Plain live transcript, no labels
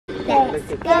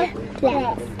let's go,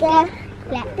 let's go,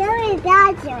 let's go in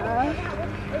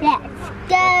let's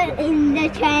go in the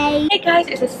train. Hey guys,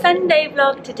 it's a Sunday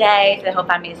vlog today, so the whole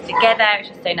family is together,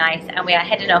 which is so nice, and we are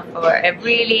heading off for a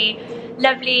really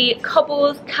lovely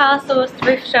cobbles, castles,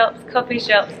 thrift shops, coffee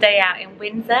shops day out in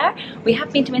Windsor. We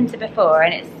have been to Windsor before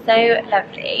and it's so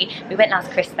lovely. We went last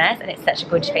Christmas and it's such a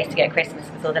gorgeous place to go at Christmas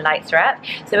because all the lights are up.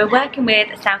 So we're working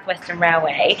with South Western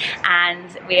Railway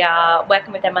and we are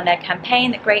working with them on their campaign,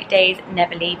 The Great Days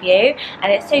Never Leave You.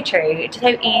 And it's so true, it's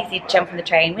so easy to jump on the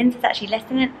train. Windsor's actually less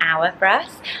than an hour for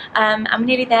us. I'm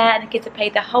nearly there and the kids have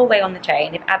played the whole way on the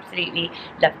train. They've absolutely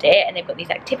loved it, and they've got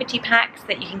these activity packs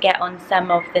that you can get on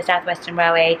some of the South Western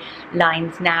Railway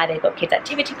lines now. They've got kids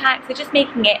activity packs. They're just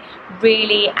making it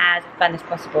really as fun as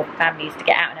possible for families to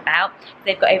get out and about.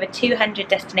 They've got over 200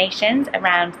 destinations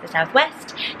around the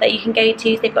southwest that you can go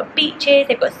to. So they've got beaches,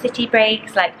 they've got city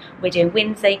breaks like we're doing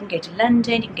Windsor. You can go to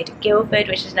London, you can go to Guildford,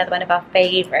 which is another one of our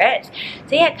favourites.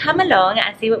 So yeah, come along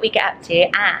and see what we get up to.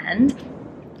 And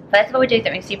first of all, we're doing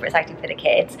something super exciting for the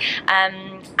kids,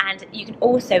 and you can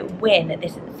also win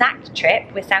this exact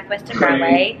trip with South Western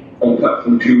Railway. On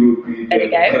platform 2 will be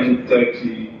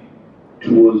 10:30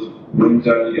 towards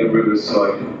Windsor and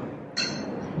Riverside.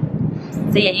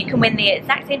 So yeah, you can win the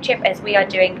exact same trip as we are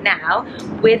doing now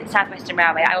with South Western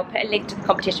Railway. I will put a link to the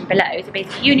competition below. So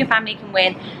basically you and your family can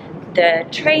win the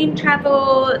train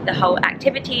travel, the whole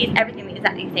activities, everything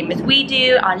exactly the same as we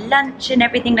do, our lunch and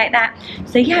everything like that.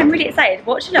 So yeah, I'm really excited.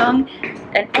 Watch along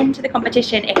and enter the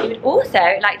competition if you would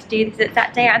also like to do this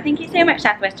exact day out. Thank you so much,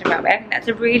 South Western Railway. I think that's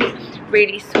a really,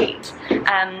 really sweet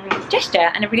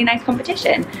gesture and a really nice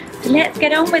competition. So let's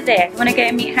get on with this. I want to go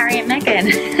and meet Harry and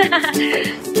Meghan.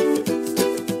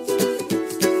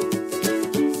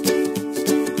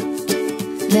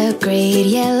 The great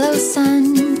yellow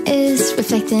sun is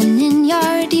reflecting in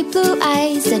your deep blue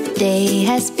eyes. The day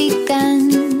has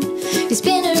begun. You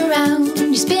spin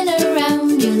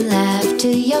around, you laugh to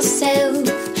yourself.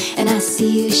 And I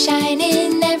see you shine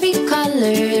in every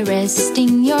color,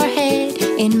 resting your head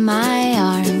in my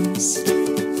arms.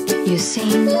 You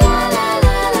sing la la la.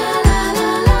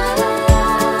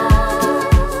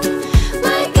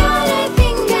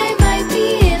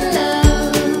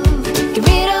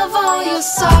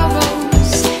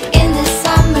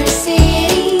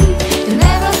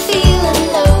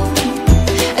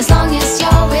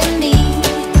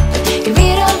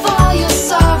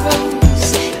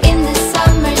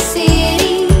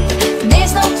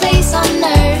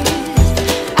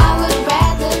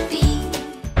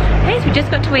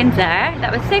 Windsor.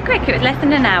 That was so quick, it was less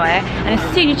than an hour, and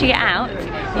as soon as you get out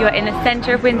you are in the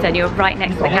centre of Windsor and you're right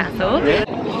next to the castle.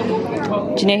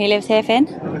 Do you know who lives here, Finn?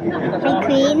 The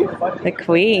Queen. The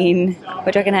Queen.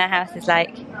 What do you reckon her house is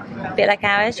like? A bit like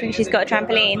ours? Do you think she's got a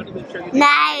trampoline?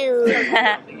 No.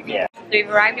 So we've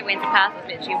arrived at Windsor Castle,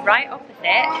 literally right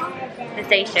opposite the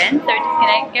station, so we're just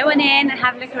going to go on in and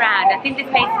have a look around. I think this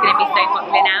place is going to be so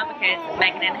popular now because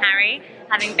Meghan and Harry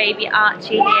having baby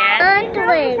Archie here. I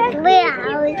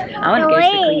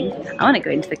want to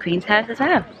go into the Queen's house as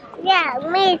well. Yeah,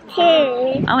 me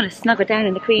too. I want to snuggle down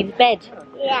in the Queen's bed.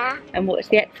 Yeah. And watch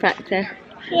the X Factor.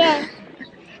 Yeah.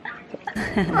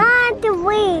 The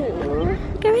wing.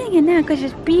 Going in now because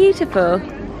it's beautiful.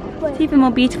 It's even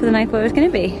more beautiful than I thought it was going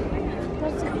to be.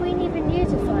 Does the Queen even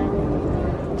use a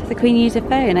phone? Does the Queen use a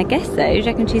phone? I guess so. Do you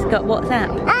reckon she's got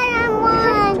WhatsApp? I don't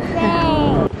want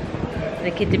it. The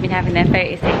kids have been having their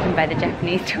photos taken by the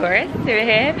Japanese tourists who are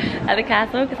here at the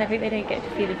castle because I think they don't get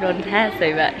to see the blonde hair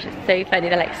so much. It's so funny.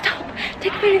 They're like, stop,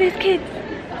 take a photo of those kids.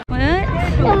 What?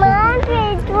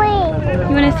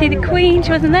 You want to see the Queen?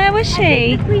 She wasn't there, was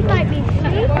she? The Queen might be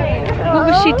sleeping. What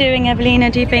was she doing,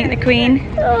 Evelina, do you think, the Queen?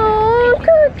 Oh,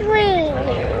 good Queen.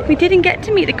 We didn't get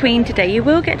to meet the Queen today. You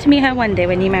will get to meet her one day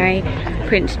when you marry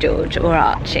Prince George or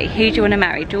Archie. Who do you want to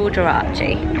marry, George or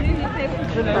Archie?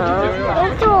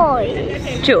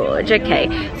 George. George, okay.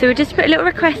 So we'll just put a little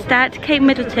request out to Kate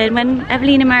Middleton. When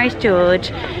Evelina marries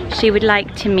George, she would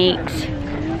like to meet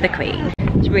the Queen.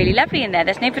 It's really lovely in there.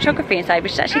 There's no photography inside,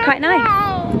 which is actually quite nice.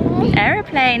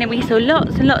 Aeroplane, and we saw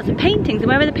lots and lots of paintings. And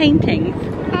where were the paintings?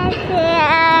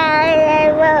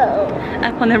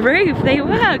 Up on the roof. They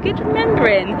were. Good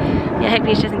remembering. Yeah,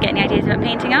 hopefully she doesn't get any ideas about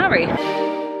painting our roof.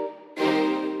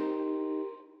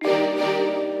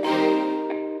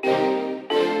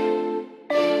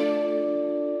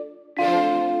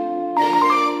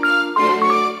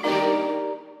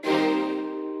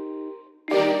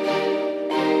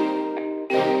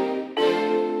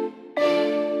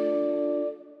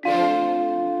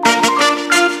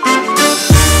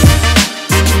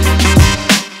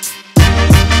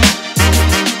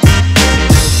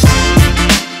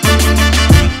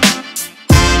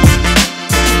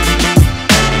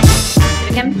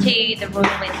 to the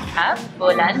Royal Winds Pub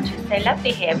for lunch. It's so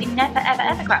lovely here. We never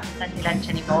ever go out for Sunday lunch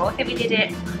anymore. I think we did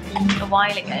it a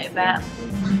while ago, but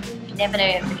you never know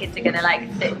if the kids are gonna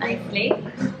like sit nicely.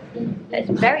 It's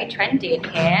very trendy in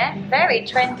here. Very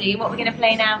trendy. What are we gonna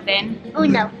play now, Finn?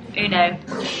 Uno. Uno.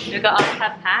 We've got our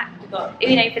club pack. We've got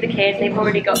Uno for the kids. They've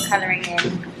already got colouring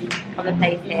in on the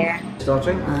place here.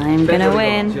 Starting. I'm gonna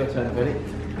win. It's your turn, ready?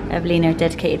 Evelina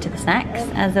dedicated to the snacks,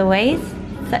 as always.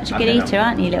 Such a good eater,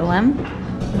 aren't you, little one?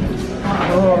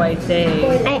 Oh, I see.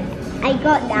 I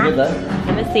got that.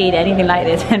 I've never seen anything like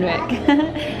this, Henrik.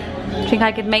 Do you think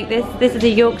I could make this? This is a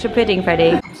Yorkshire pudding,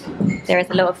 Freddie. There is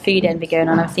a lot of food envy going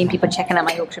on. I've seen people checking out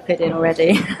my Yorkshire pudding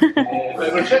already.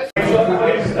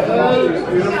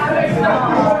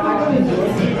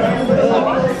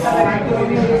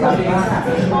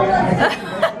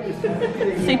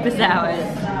 Super sours.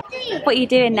 What are you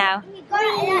doing now?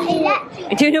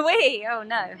 You're doing a wee? Oh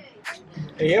no.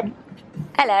 Yep.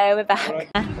 Hello, we're back.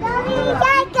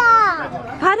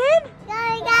 Pardon?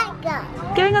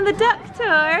 Going on the duck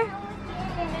tour?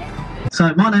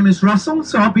 So my name is Russell,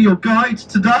 so I'll be your guide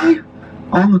today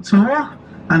on the tour,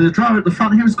 and the driver at the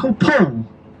front here is called Paul.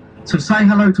 So say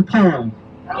hello to Paul.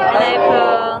 Hello,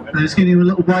 Paul. And he's giving you a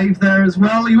little wave there as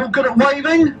well. Are you all good at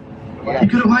waving? You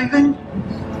good at waving?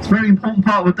 It's a very important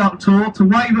part of a duck tour to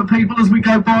wave at people as we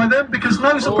go by them, because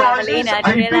no surprises, Evelina,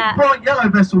 a big bright yellow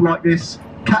vessel like this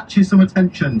catches some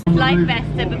attention. Life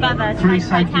vest up above us. 3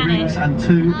 safety rings and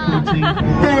 2 pointing. 4,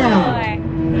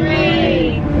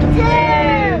 3, 2,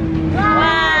 1.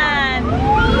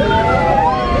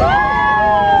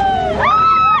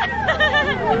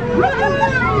 Wow!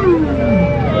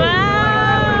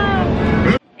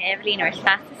 Evelina is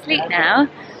fast asleep now.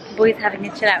 The boys are having a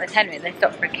chill out with Henry. They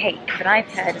stopped for a cake, but I've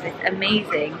heard of this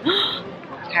amazing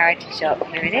charity shop.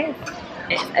 Here it is.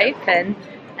 It's open.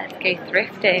 Let's go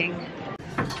thrifting.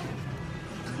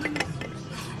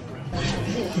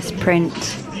 This print.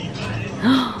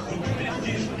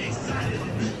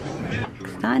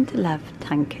 Starting to love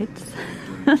tankards.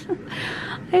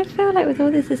 I feel like with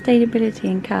all the sustainability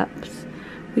in cups,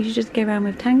 we should just go around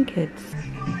with tankards.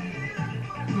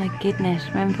 Oh my goodness,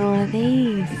 remember all of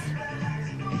these?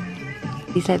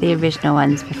 These are the original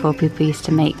ones before people used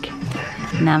to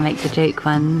now make the joke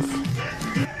ones.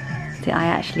 So I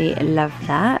actually love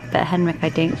that, but Henrik I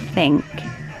don't think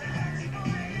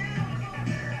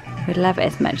would love it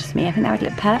as much as me. I think that would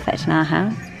look perfect in our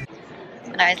house.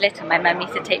 When I was little, my mum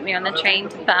used to take me on the train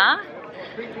to Bath,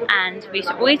 and we used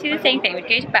to always do the same thing. We'd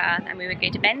go to Bath and we would go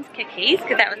to Ben's Cookies,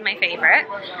 because that was my favourite,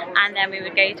 and then we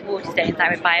would go to Waterstones.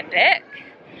 I would buy a book,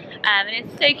 and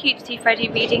it's so cute to see Freddie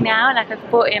reading now. Like,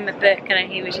 I've bought him a book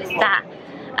and he was just sat.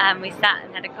 We sat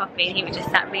and had a coffee and he was just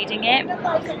sat reading it.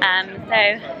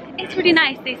 So it's really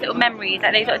nice, these little memories,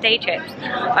 like those little day trips.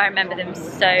 I remember them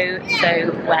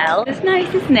so well. It's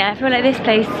nice, isn't it? I feel like this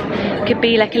place could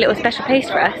be like a little special place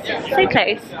for us. So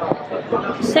close,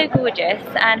 so gorgeous,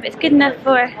 and if it's good enough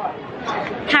for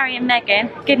Harry and Meghan,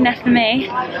 good enough for me.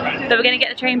 But we're going to get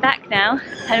the train back now,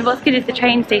 and what's good is the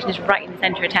train station is right in the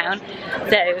centre of town,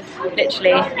 so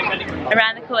literally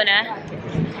around the corner,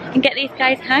 and get these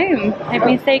guys home. They've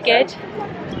been so good.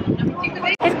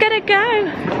 It's gonna go.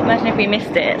 Imagine if we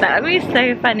missed it. That would be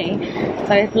so funny.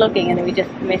 So I was vlogging and then we just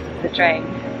missed the train.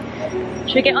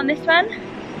 Should we get on this one?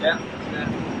 Yeah.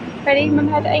 Ready?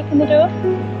 Remember how to open the door?